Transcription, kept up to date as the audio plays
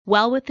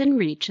Well Within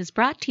Reach is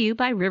brought to you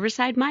by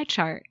Riverside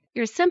MyChart,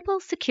 your simple,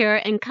 secure,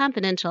 and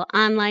confidential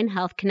online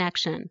health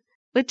connection.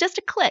 With just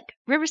a click,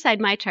 Riverside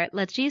MyChart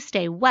lets you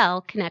stay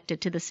well connected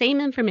to the same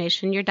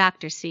information your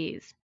doctor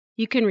sees.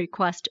 You can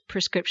request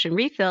prescription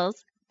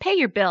refills, pay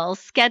your bills,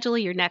 schedule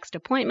your next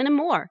appointment, and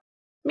more.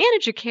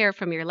 Manage your care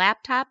from your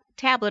laptop,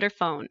 tablet, or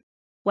phone.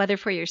 Whether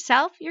for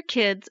yourself, your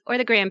kids, or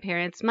the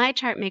grandparents,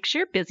 MyChart makes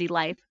your busy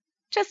life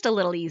just a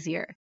little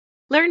easier.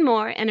 Learn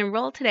more and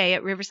enroll today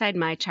at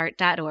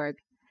riversidemychart.org.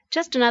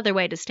 Just another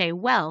way to stay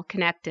well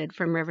connected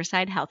from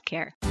Riverside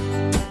Healthcare.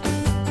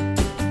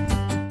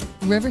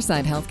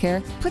 Riverside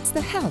Healthcare puts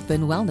the health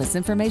and wellness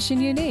information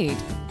you need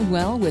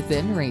well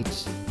within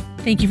reach.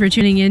 Thank you for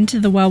tuning in to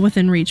the Well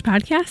Within Reach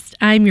podcast.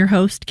 I'm your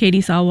host,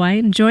 Katie Salwai,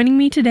 and joining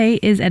me today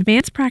is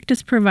advanced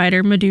practice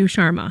provider Madhu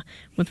Sharma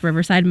with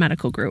Riverside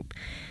Medical Group.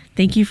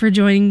 Thank you for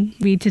joining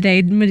me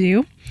today,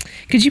 Madhu.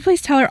 Could you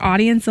please tell our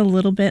audience a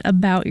little bit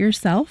about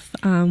yourself,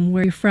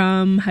 where you're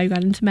from, how you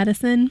got into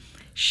medicine?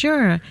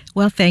 Sure.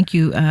 Well, thank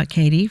you,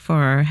 Katie,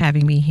 for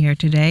having me here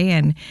today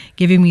and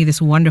giving me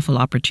this wonderful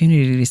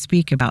opportunity to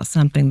speak about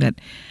something that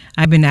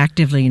I've been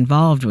actively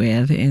involved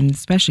with,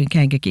 especially in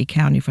Kankakee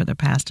County for the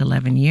past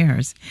 11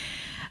 years.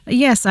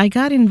 Yes, I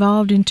got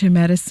involved into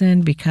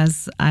medicine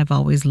because I've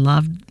always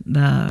loved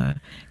the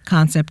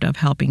concept of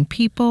helping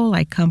people.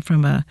 I come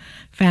from a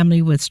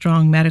family with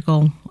strong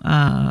medical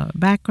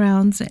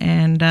backgrounds,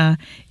 and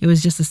it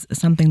was just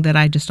something that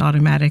I just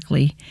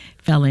automatically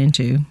fell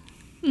into.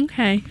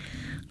 Okay.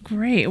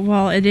 Great.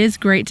 Well, it is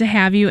great to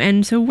have you.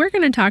 And so we're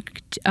going to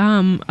talk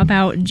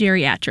about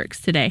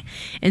geriatrics today.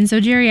 And so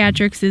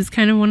geriatrics is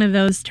kind of one of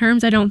those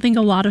terms I don't think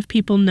a lot of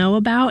people know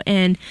about.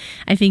 And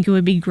I think it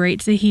would be great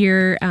to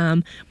hear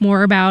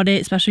more about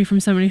it, especially from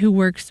somebody who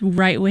works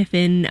right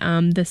within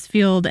this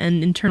field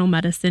and internal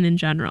medicine in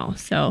general.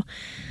 So,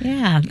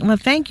 yeah. Well,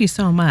 thank you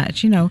so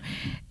much.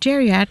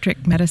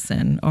 Geriatric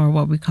medicine, or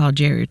what we call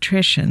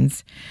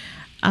geriatricians,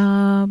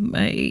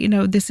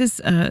 this is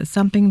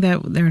something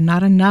that there are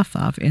not enough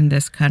of in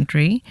this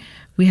country.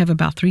 We have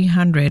about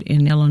 300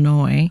 in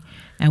Illinois,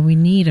 and we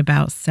need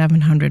about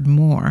 700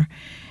 more.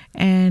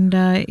 And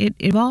it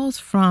evolves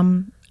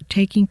from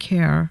taking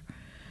care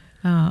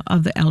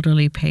of the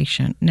elderly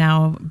patient.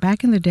 Now,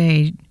 back in the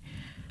day,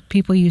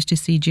 people used to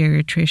see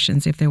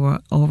geriatricians if they were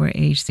over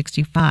age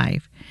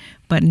 65.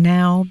 But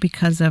now,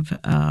 because of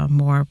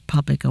more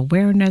public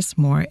awareness,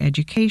 more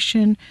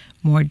education,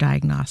 more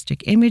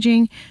diagnostic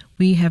imaging,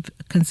 we have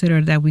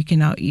considered that we can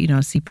now,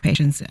 see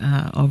patients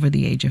over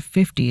the age of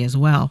 50 as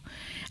well.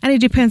 And it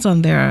depends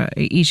on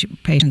each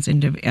patient's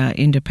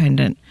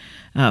independent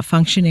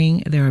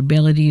functioning, their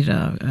ability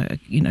to,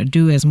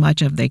 do as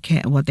much of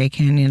what they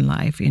can in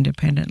life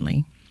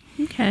independently.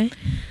 Okay.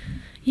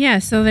 Yeah,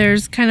 so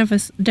there's kind of a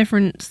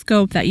different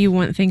scope that you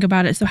want to think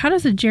about it. So how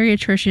does a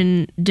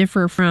geriatrician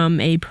differ from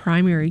a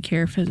primary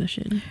care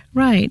physician?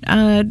 Right.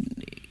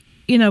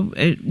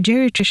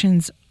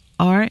 Geriatricians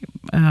are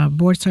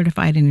board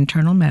certified in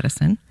internal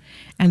medicine,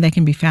 and they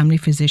can be family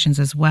physicians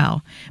as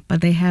well.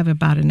 But they have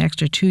about an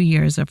extra 2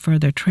 years of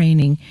further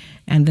training,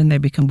 and then they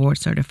become board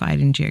certified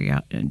in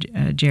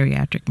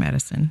geriatric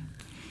medicine.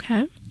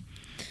 Okay.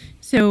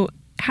 So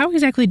how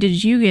exactly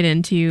did you get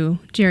into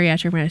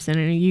geriatric medicine?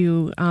 And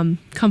you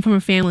come from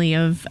a family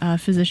of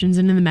physicians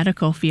in the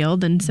medical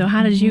field, and so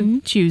how did you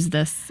choose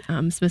this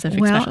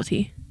specific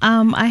specialty?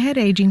 I had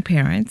aging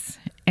parents,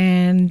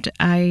 and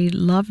I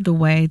loved the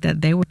way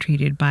that they were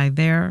treated by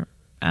their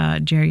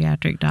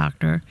geriatric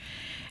doctor,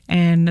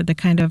 and the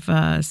kind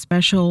of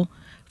special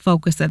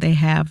focus that they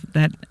have,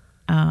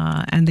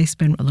 and they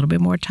spend a little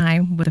bit more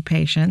time with the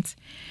patients.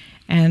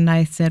 And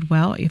I said,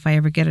 well, if I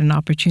ever get an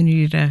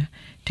opportunity to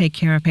take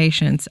care of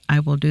patients, I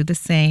will do the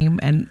same,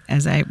 and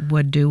as I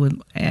would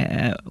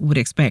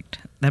expect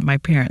that my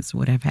parents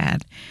would have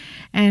had.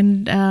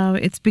 And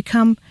it's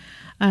become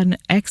an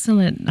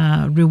excellent,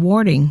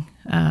 rewarding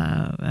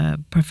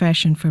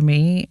profession for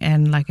me.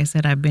 And like I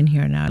said, I've been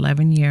here now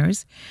 11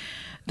 years.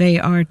 They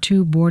are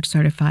 2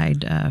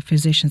 board-certified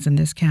physicians in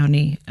this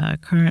county.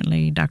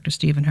 Currently, Dr.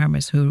 Stephen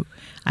Hermes, who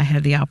I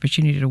had the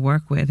opportunity to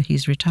work with,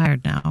 he's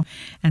retired now.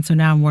 And so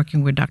now I'm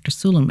working with Dr.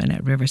 Suleiman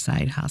at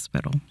Riverside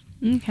Hospital.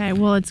 Okay,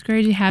 well, it's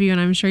great to have you, and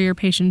I'm sure your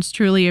patients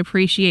truly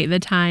appreciate the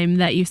time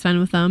that you spend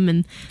with them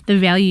and the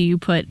value you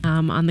put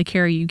on the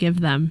care you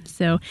give them.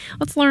 So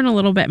let's learn a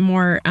little bit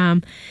more.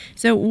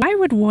 So why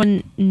would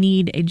one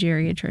need a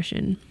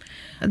geriatrician?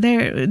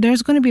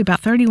 There's going to be about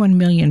 31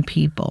 million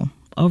people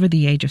over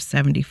the age of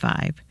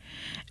 75.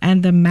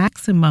 And the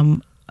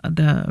maximum,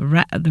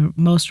 the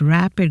most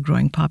rapid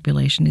growing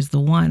population is the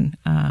one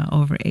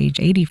over age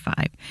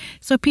 85.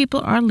 So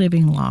people are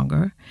living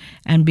longer,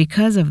 and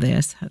because of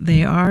this,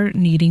 they are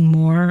needing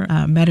more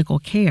medical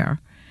care.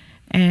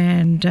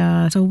 And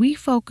so we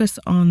focus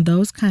on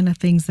those kind of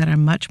things that are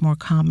much more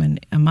common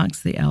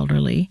amongst the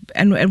elderly.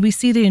 And we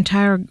see the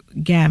entire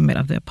gamut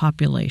of the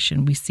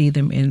population. We see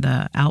them in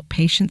the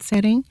outpatient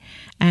setting,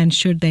 and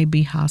should they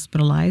be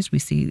hospitalized, we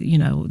see,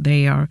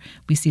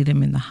 we see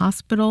them in the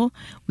hospital.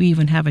 We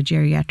even have a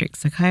geriatric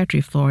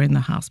psychiatry floor in the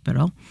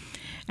hospital.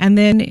 And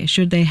then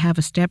should they have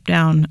a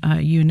step-down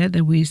unit,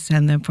 then we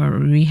send them for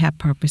rehab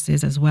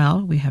purposes as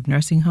well. We have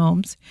nursing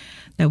homes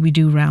that we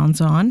do rounds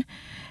on.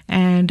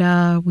 And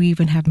we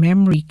even have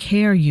memory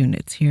care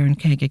units here in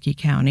Kankakee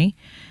County.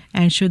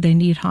 And should they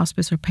need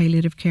hospice or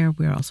palliative care,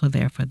 we're also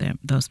there for them,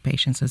 those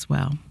patients as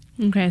well.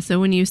 Okay, so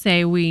when you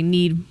say we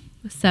need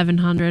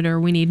 700 or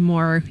we need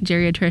more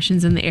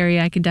geriatricians in the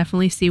area, I could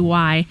definitely see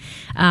why,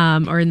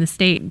 or in the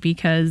state,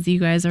 because you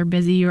guys are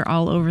busy. You're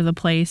all over the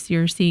place.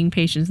 You're seeing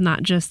patients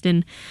not just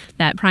in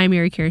that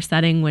primary care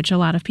setting, which a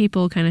lot of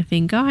people kind of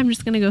think, oh, I'm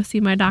just going to go see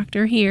my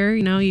doctor here.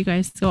 You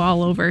guys go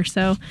all over.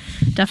 So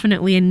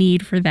definitely a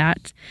need for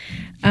that.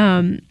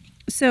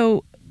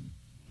 So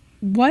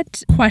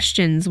what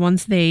questions,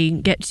 once they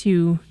get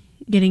to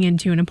getting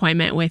into an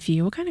appointment with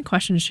you, what kind of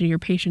questions should your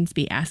patients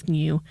be asking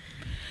you?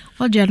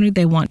 Well, generally,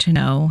 they want to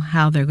know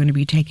how they're going to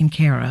be taken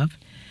care of,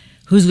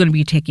 who's going to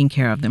be taking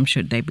care of them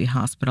should they be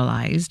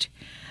hospitalized.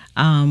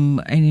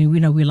 And,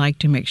 we like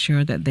to make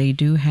sure that they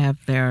do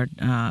have their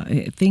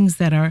things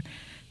that are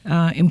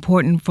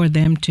important for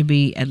them to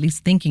be at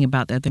least thinking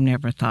about that they've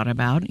never thought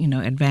about,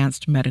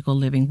 advanced medical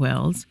living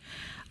wills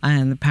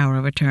and the power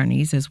of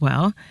attorneys as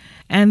well.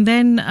 And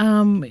then,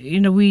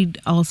 we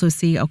also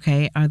see,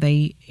 okay, are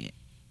they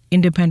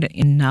independent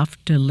enough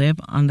to live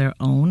on their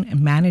own and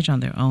manage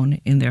on their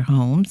own in their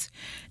homes?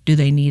 Do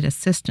they need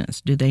assistance?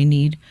 Do they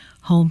need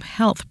home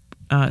health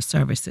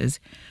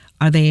services?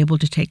 Are they able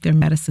to take their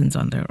medicines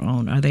on their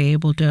own? Are they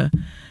able to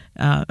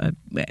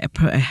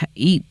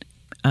eat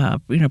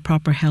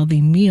proper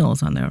healthy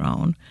meals on their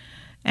own?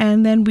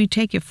 And then we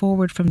take it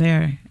forward from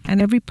there.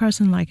 And every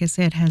person, like I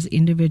said, has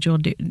individual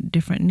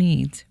different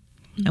needs.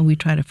 And we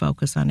try to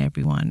focus on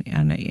everyone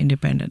on an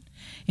independent,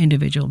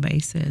 individual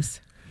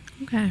basis.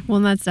 Okay. Well,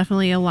 that's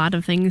definitely a lot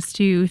of things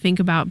to think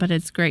about, but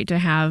it's great to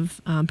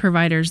have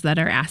providers that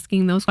are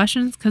asking those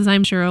questions, because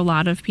I'm sure a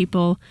lot of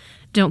people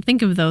don't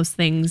think of those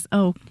things.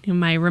 Oh,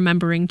 am I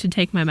remembering to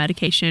take my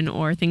medication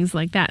or things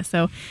like that?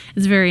 So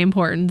it's very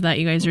important that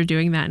you guys are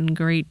doing that, and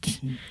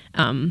great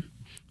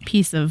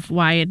piece of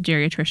why a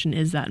geriatrician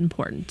is that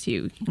important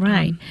to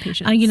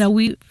patients.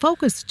 We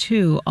focus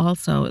too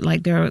also,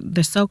 like they're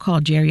the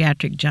so-called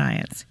geriatric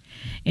giants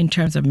in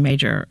terms of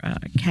major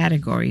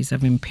categories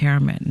of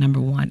impairment.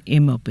 Number one,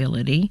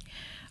 immobility.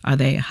 Are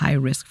they at high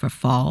risk for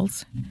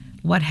falls?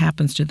 What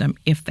happens to them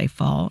if they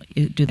fall?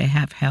 Do they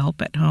have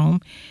help at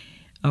home?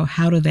 Or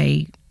how do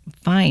they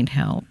find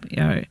help?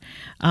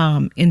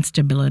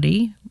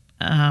 Instability.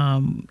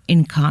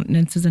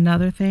 Incontinence is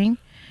another thing.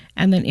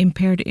 And then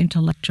impaired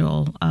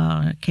intellectual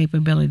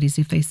capabilities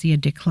if they see a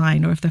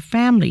decline, or if the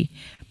family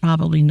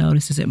probably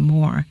notices it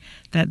more,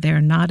 that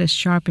they're not as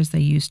sharp as they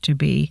used to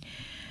be.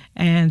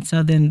 And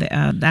so then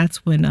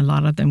that's when a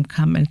lot of them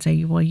come and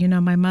say, well,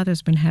 my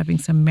mother's been having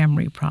some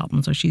memory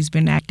problems, or she's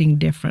been acting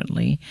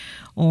differently,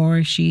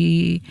 or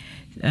she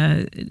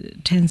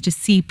tends to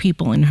see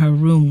people in her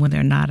room when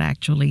they're not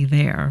actually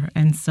there.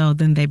 And so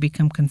then they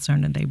become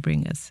concerned and they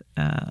bring us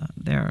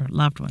their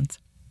loved ones.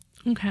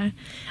 Okay.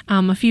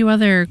 A few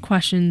other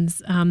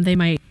questions they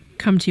might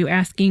come to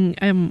asking,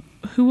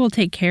 who will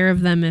take care of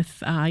them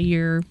if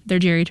their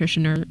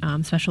geriatrician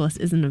or specialist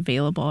isn't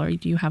available, or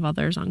do you have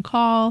others on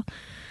call?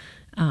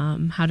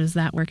 How does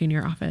that work in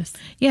your office?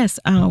 Yes.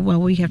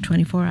 We have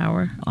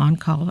 24-hour on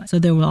call, so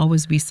there will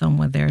always be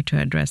someone there to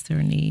address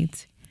their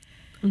needs.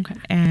 Okay.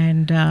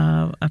 And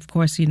of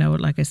course,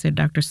 like I said,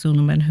 Dr.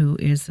 Suleiman, who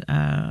is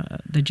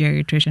the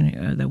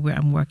geriatrician that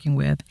I'm working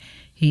with,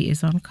 he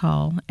is on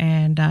call,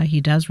 and he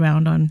does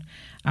round on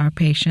our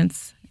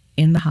patients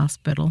in the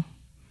hospital.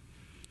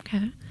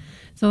 Okay.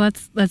 So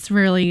that's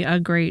really a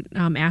great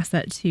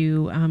asset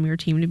to your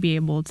team, to be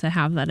able to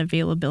have that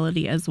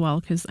availability as well,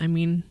 because,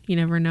 you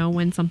never know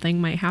when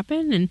something might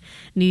happen and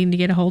needing to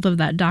get a hold of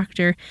that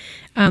doctor.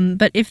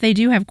 But if they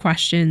do have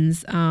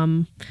questions,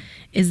 should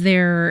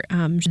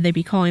they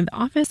be calling the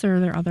office, or are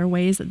there other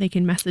ways that they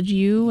can message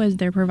you as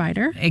their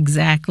provider?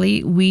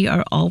 Exactly. We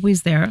are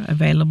always there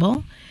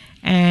available.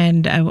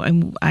 And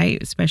I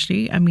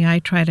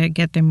try to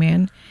get them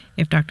in.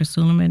 If Dr.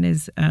 Suleiman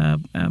is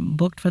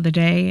booked for the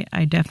day,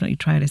 I definitely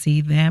try to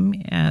see them.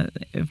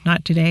 If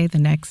not today, the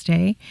next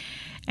day.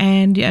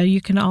 And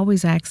you can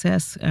always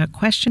access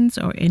questions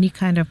or any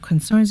kind of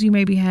concerns you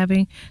may be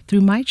having through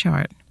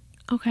MyChart.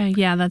 Okay,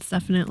 yeah, that's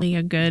definitely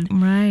a good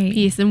right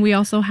piece. And we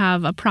also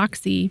have a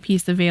proxy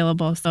piece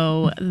available,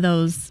 so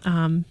those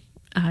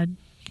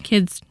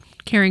kids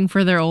caring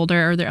for their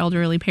older or their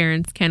elderly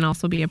parents can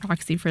also be a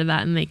proxy for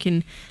that, and they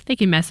can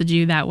message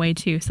you that way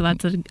too. So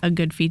that's a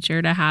good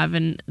feature to have,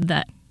 and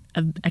that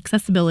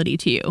accessibility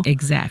to you.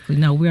 Exactly.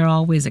 No, we're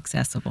always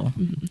accessible.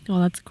 Mm-hmm.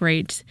 Well, that's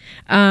great.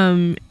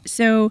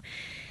 So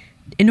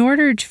in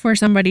order for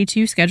somebody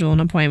to schedule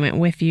an appointment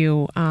with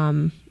you,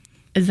 can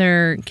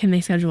they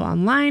schedule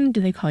online?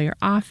 Do they call your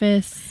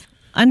office?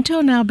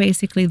 Until now,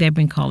 basically, they've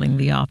been calling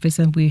the office,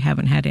 and we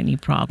haven't had any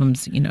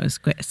problems,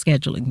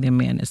 scheduling them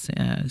in as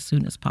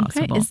soon as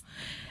possible. Okay.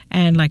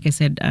 And like I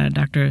said,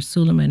 Dr.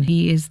 Suleiman,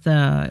 he is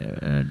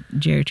the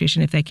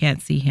geriatrician. If they can't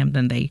see him,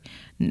 then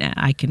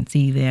I can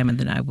see them, and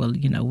then I will.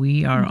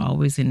 We are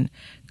always in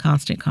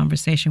constant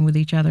conversation with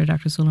each other,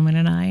 Dr. Suleiman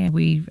and I. And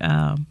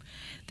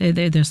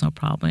there's no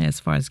problem as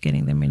far as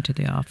getting them into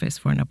the office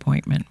for an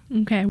appointment.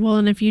 Okay. Well,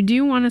 and if you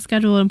do want to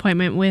schedule an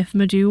appointment with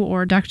Madhu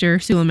or Dr.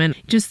 Suleiman,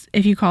 just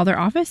if you call their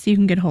office, you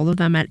can get hold of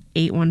them at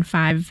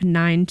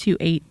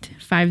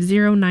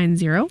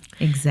 815-928-5090.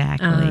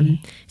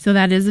 Exactly. So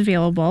that is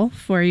available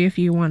for you if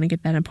you want to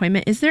get that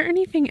appointment. Is there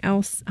anything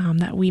else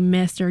that we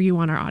missed or you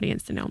want our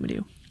audience to know,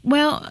 Madhu?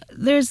 Well,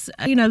 there's,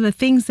 the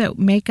things that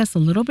make us a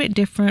little bit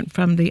different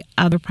from the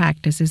other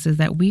practices is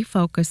that we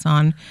focus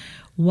on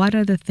what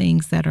are the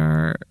things that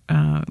are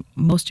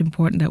most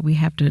important that we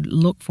have to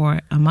look for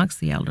amongst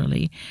the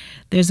elderly.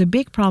 There's a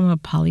big problem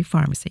of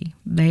polypharmacy.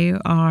 They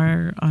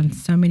are on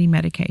so many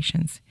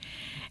medications.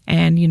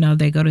 And,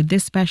 they go to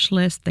this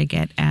specialist, they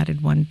get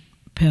added one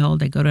pill.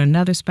 They go to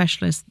another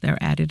specialist, they're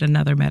added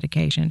another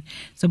medication.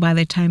 So by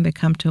the time they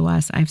come to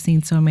us, I've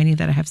seen so many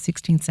that have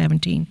 16,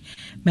 17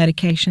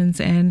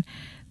 medications, and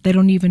they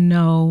don't even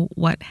know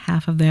what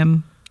half of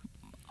them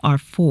are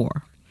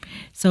for.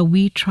 So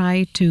we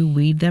try to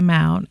weed them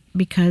out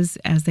because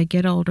as they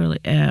get older,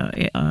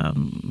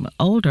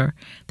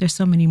 there's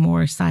so many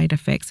more side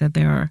effects that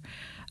they're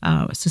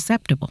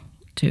susceptible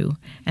to.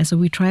 And so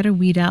we try to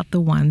weed out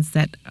the ones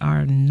that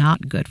are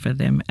not good for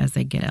them as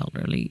they get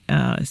elderly,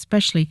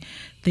 especially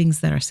things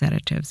that are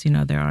sedatives.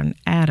 They're on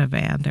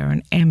Ativan, they're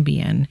on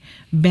Ambien,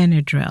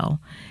 Benadryl,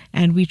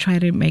 and we try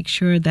to make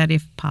sure that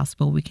if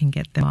possible we can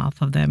get them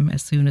off of them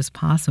as soon as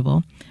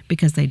possible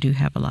because they do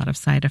have a lot of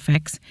side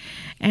effects.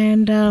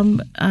 And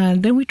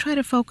then we try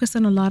to focus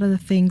on a lot of the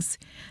things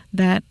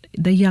that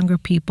the younger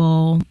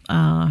people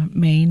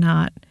may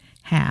not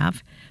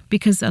have,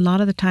 because a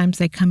lot of the times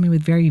they come in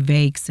with very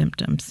vague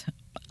symptoms.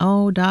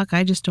 Oh, doc,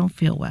 I just don't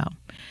feel well,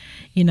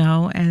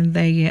 and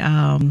they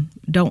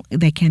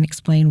can't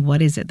explain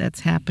what is it that's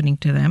happening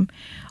to them,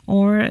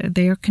 or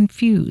they're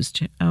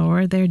confused,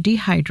 or they're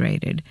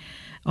dehydrated,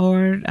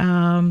 or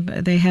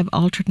they have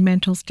altered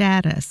mental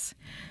status.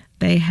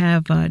 They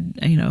have,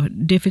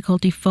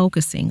 difficulty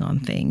focusing on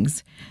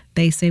things.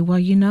 They say, well,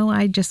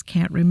 I just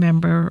can't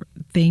remember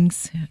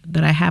things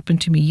that happened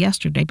to me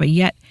yesterday, but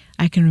yet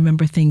I can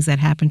remember things that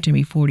happened to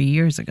me 40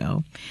 years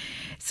ago.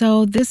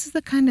 So this is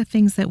the kind of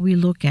things that we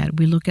look at.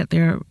 We look at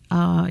their,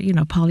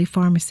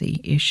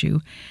 polypharmacy issue.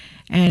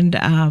 And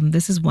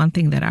this is one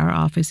thing that our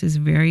office is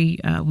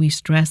we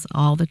stress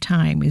all the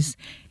time is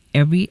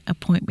every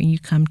appointment you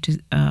come to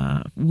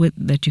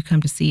that you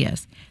come to see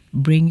us,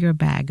 bring your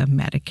bag of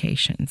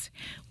medications.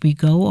 We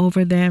go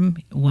over them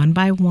one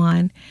by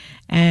one,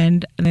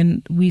 and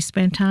then we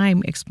spend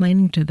time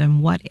explaining to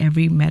them what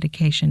every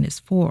medication is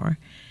for.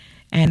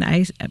 And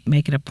I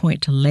make it a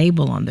point to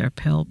label on their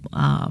pill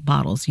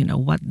bottles,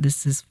 what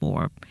this is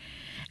for.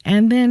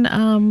 And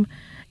then,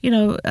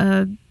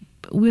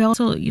 we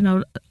also,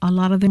 a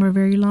lot of them are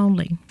very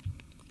lonely.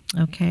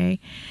 Okay.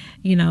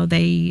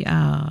 They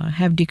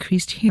have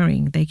decreased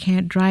hearing. They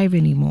can't drive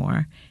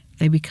anymore.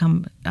 They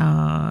become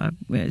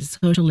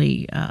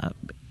socially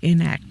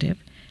inactive,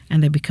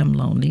 and they become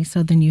lonely.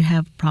 So then you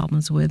have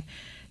problems with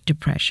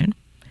depression.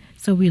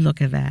 So we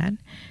look at that.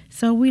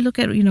 So we look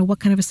at, what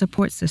kind of a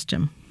support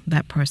system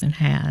that person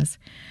has.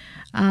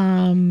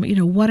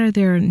 What are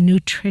their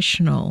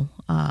nutritional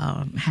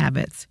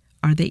habits?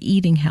 Are they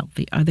eating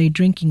healthy? Are they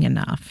drinking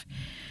enough?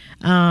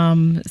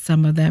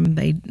 Some of them,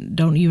 they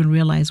don't even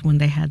realize when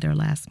they had their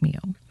last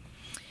meal.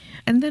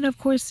 And then, of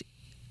course,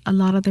 a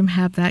lot of them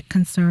have that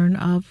concern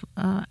of,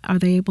 are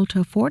they able to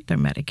afford their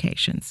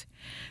medications?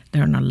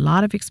 They're on a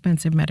lot of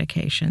expensive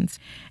medications,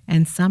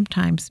 and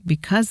sometimes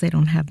because they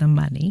don't have the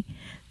money,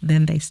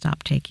 then they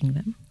stop taking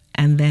them.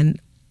 And then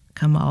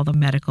come all the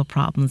medical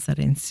problems that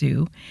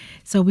ensue.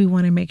 So we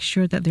want to make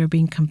sure that they're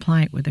being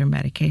compliant with their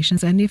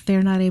medications. And if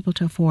they're not able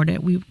to afford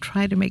it, we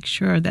try to make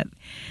sure that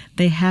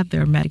they have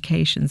their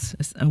medications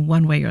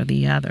one way or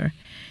the other.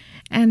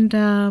 And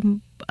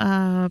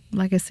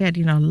like I said,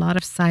 a lot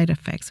of side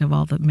effects of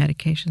all the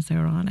medications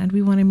they're on. And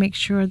we want to make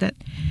sure that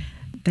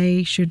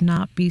they should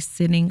not be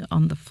sitting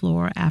on the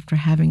floor after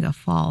having a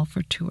fall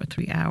for 2 or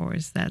 3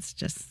 hours. That's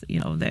just,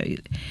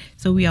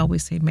 so we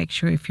always say, make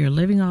sure if you're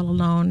living all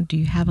alone, do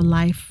you have a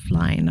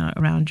lifeline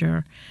around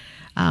your,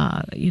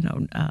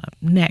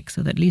 neck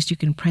so that at least you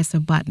can press a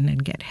button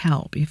and get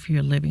help if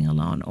you're living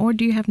alone? Or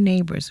do you have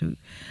neighbors who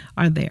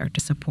are there to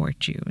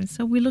support you? And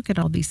so we look at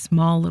all these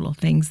small little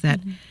things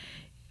that,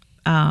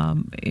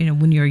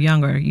 when you're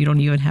younger, you don't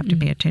even have to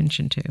pay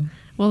attention to.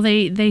 Well,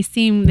 they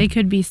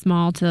could be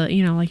small to,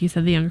 like you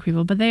said, the younger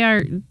people, but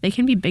they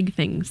can be big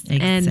things.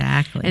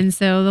 Exactly. And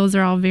so those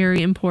are all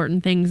very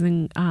important things.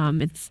 And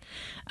it's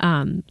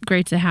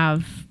great to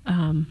have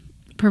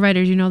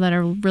providers that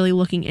are really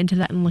looking into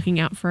that and looking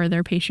out for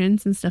their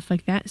patients and stuff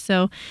like that.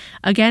 So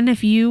again,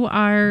 if you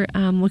are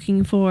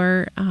looking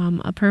for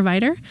a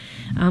provider,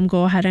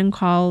 go ahead and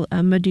call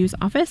Madhu's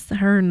office.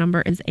 Her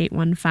number is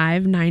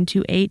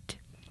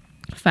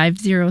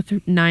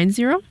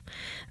 815-928-5090.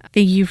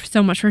 Thank you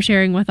so much for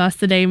sharing with us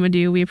today,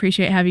 Madhu. We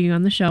appreciate having you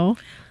on the show.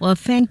 Well,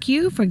 thank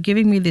you for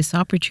giving me this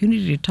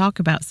opportunity to talk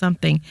about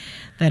something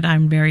that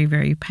I'm very,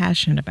 very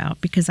passionate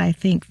about, because I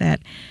think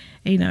that,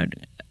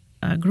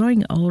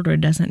 growing older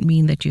doesn't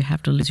mean that you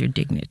have to lose your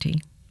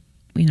dignity.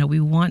 We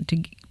want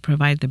to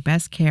provide the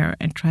best care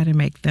and try to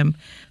make them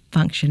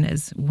function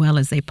as well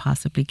as they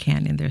possibly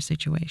can in their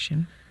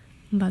situation.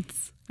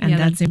 That's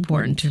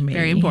important to me.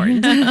 Very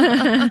important.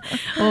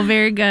 Well,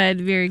 very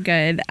good. Very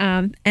good.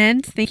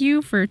 And thank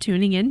you for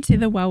tuning in to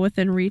the Well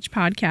Within Reach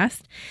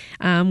podcast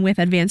with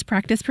advanced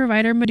practice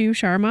provider Madhu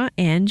Sharma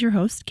and your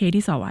host,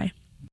 Katie Salwai.